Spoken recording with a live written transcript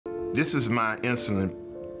This is my insulin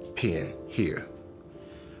pen here.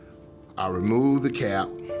 I'll remove the cap,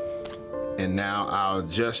 and now I'll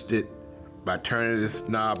adjust it by turning this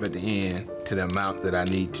knob at the end to the amount that I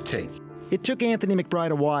need to take. It took Anthony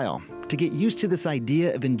McBride a while to get used to this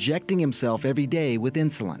idea of injecting himself every day with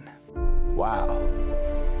insulin. Wow.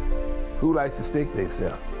 Who likes to stick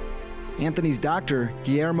themselves? Anthony's doctor,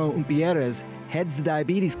 Guillermo Umpierrez, heads the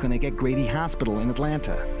diabetes clinic at Grady Hospital in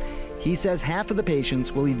Atlanta. He says half of the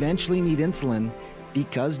patients will eventually need insulin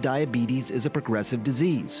because diabetes is a progressive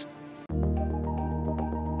disease.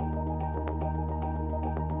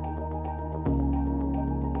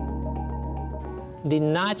 The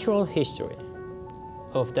natural history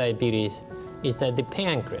of diabetes is that the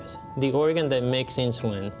pancreas, the organ that makes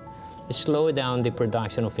insulin, slows down the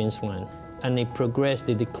production of insulin, and it progresses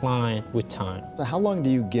the decline with time. How long do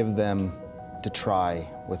you give them to try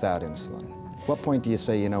without insulin? What point do you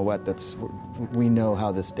say, you know what, we know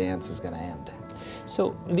how this dance is going to end?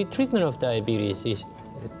 So the treatment of diabetes is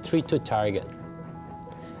treat to target.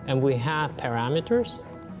 And we have parameters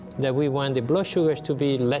that we want the blood sugars to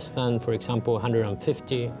be less than, for example,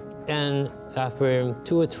 150. And after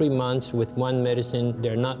 2 or 3 months with one medicine,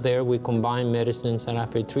 they're not there, we combine medicines, and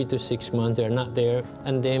after 3 to 6 months, they're not there,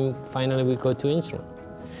 and then finally we go to insulin.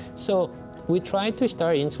 So we try to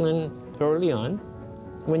start insulin early on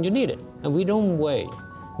when you need it, and we don't wait.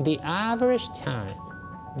 The average time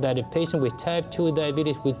that a patient with type 2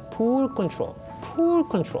 diabetes with poor control,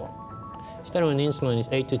 start on insulin is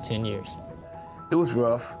 8 to 10 years. It was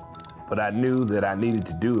rough, but I knew that I needed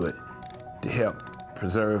to do it to help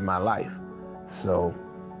preserve my life. So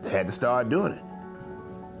I had to start doing it.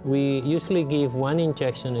 We usually give 1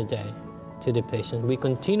 injection a day to the patient. We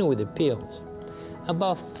continue with the pills.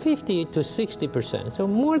 About 50 to 60%, so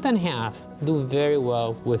more than half, do very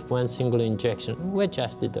well with 1 single injection. We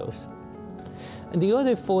adjust the dose. And the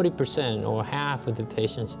other 40%, or half of the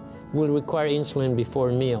patients, will require insulin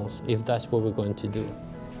before meals if that's what we're going to do.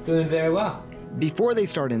 Doing very well. Before they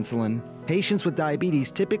start insulin, patients with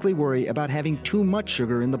diabetes typically worry about having too much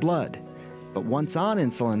sugar in the blood. But once on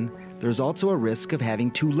insulin, there's also a risk of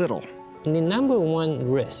having too little. The number 1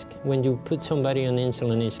 risk when you put somebody on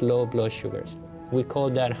insulin is low blood sugars. We call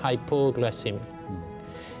that hypoglycemia.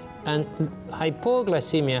 And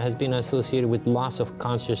hypoglycemia has been associated with loss of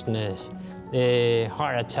consciousness,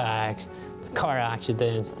 heart attacks, car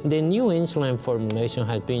accidents. The new insulin formulation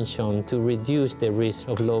has been shown to reduce the risk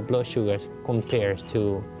of low blood sugars compared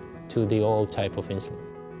to the old type of insulin.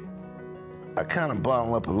 I kind of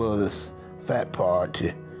bottled up a little of this fat part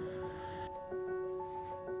too.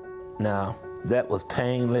 Now, that was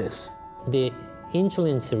painless. The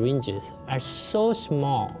insulin syringes are so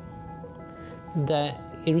small that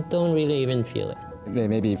you don't really even feel it. They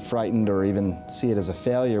may be frightened or even see it as a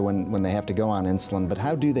failure when they have to go on insulin, but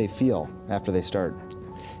how do they feel after they start?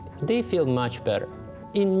 They feel much better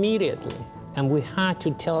immediately. And we had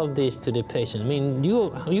to tell this to the patient. I mean,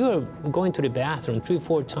 you're going to the bathroom 3 or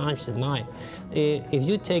 4 times a night. If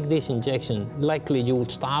you take this injection, likely you will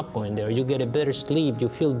stop going there. You get a better sleep, you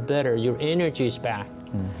feel better, your energy is back.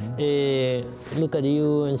 Look at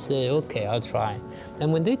you and say, okay, I'll try.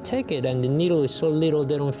 And when they take it and the needle is so little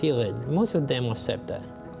they don't feel it, most of them accept that.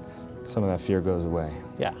 Some of that fear goes away.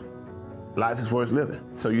 Yeah. Life is worth living,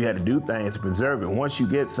 so you had to do things to preserve it. Once you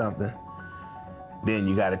get something, then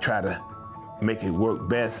you got to try to make it work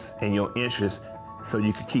best in your interest so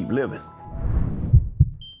you can keep living.